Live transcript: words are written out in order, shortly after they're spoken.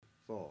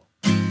4.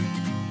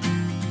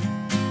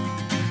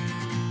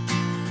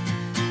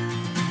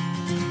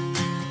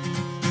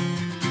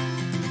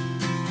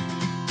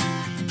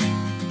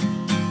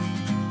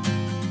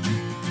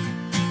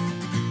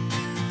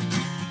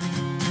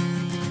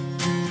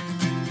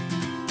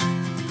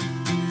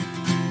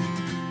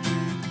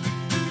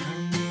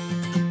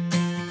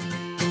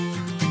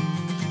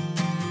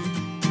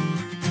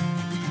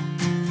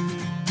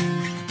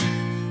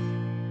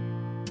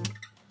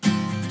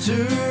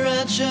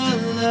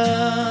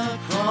 Tarantula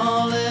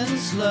crawling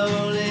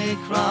slowly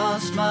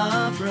across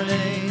my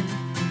brain,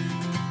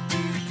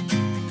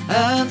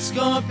 and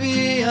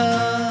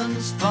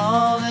scorpions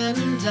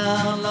falling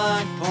down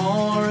like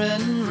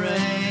pouring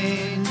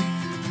rain.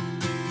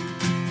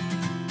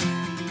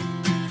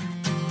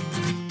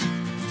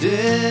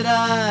 Did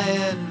I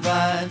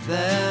invite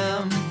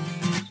them?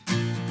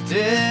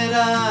 Did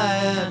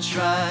I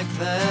attract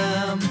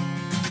them?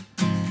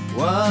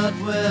 What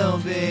will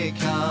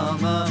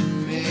become of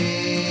me?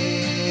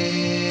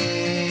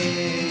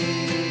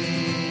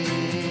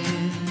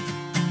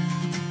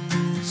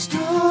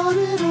 Start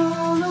it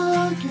all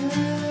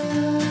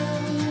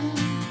again.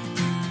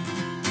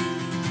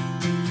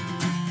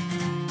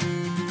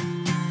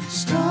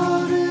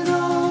 Start it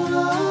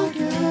all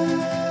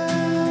again.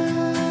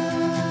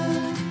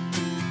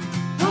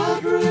 I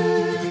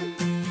bring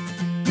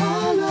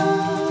my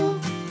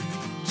love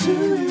to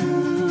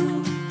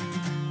you.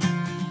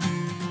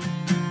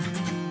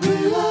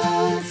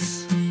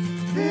 Relax,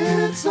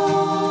 it's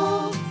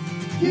all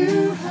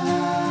you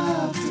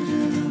have to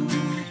do.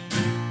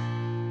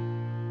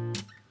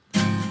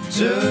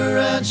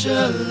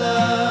 Tarantula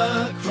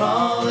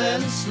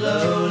crawling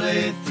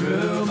slowly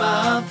through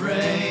my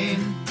brain,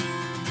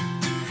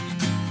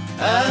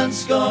 and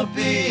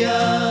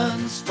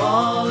scorpions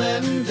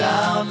falling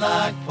down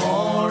like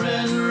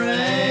pouring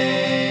rain.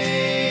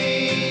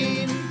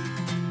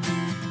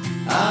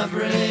 I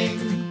bring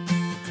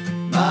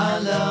my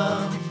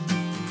love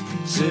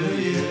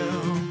to you.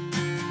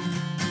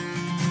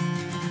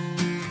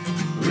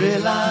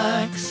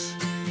 Relax,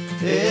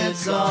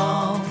 it's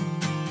all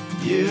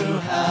you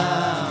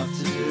have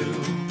to do.